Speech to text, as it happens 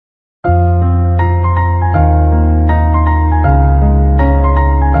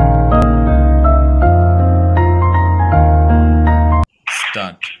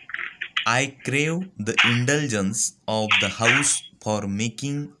I crave the indulgence of the House for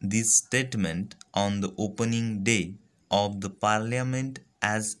making this statement on the opening day of the Parliament,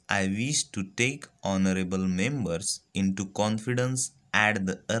 as I wish to take honourable members into confidence at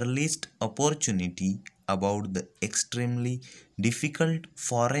the earliest opportunity about the extremely difficult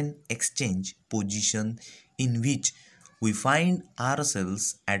foreign exchange position in which we find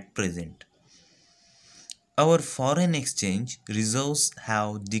ourselves at present. Our foreign exchange reserves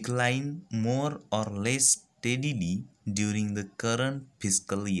have declined more or less steadily during the current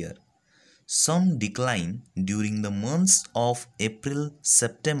fiscal year. Some decline during the months of April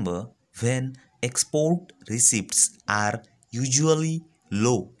September, when export receipts are usually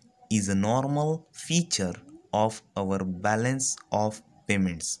low, is a normal feature of our balance of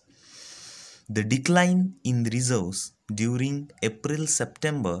payments. The decline in reserves during April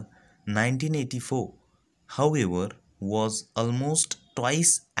September 1984, however, was almost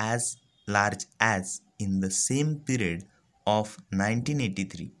twice as large as in the same period of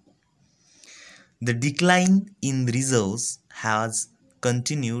 1983. The decline in reserves has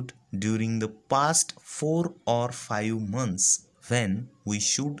continued during the past 4 or 5 months, when we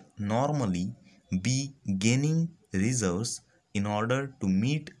should normally be gaining reserves in order to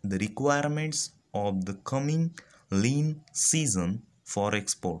meet the requirements of the coming lean season for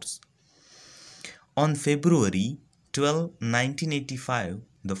exports. On February 12, 1985,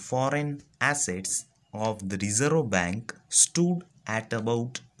 the foreign assets of the Reserve Bank stood at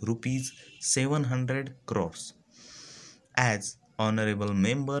about rupees 700 crores. As honorable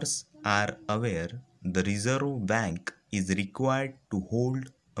members are aware, the Reserve Bank is required to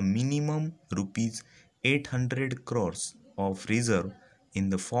hold a minimum rupees 800 crores of reserve in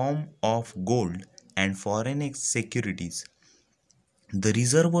the form of gold and foreign securities. The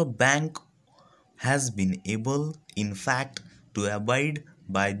Reserve Bank has been able, in fact, to abide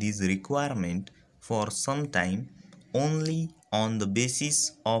by this requirement for some time, only on the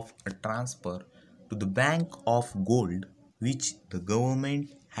basis of a transfer to the Bank of Gold which the government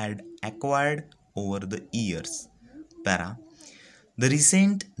had acquired over the years. Para. The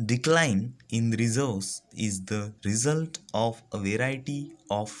recent decline in reserves is the result of a variety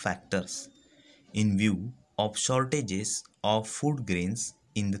of factors. In view of shortages of food grains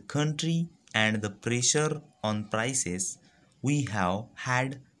in the country and the pressure on prices, we have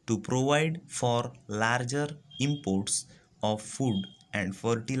had to provide for larger imports of food and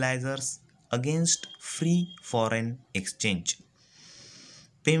fertilizers against free foreign exchange.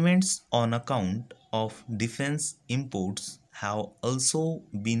 Payments on account of defense imports have also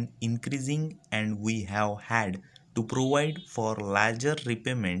been increasing, and we have had to provide for larger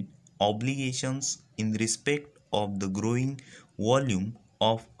repayment obligations in respect of the growing volume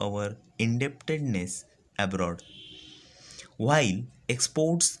of our indebtedness abroad. While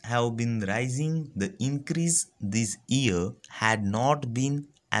exports have been rising, the increase this year had not been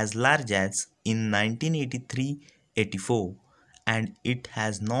as large as in 1983-84, and it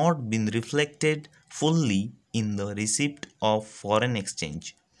has not been reflected fully in the receipt of foreign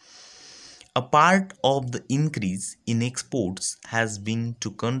exchange. A part of the increase in exports has been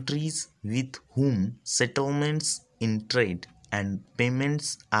to countries with whom settlements in trade and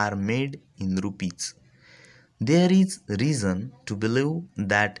payments are made in rupees. There is reason to believe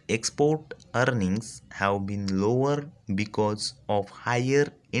that export earnings have been lower because of higher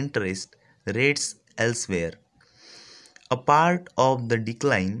interest rates elsewhere. A part of the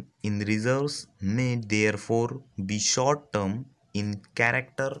decline in reserves may therefore be short term in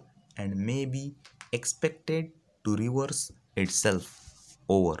character and may be expected to reverse itself.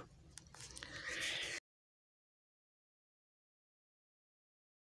 Over.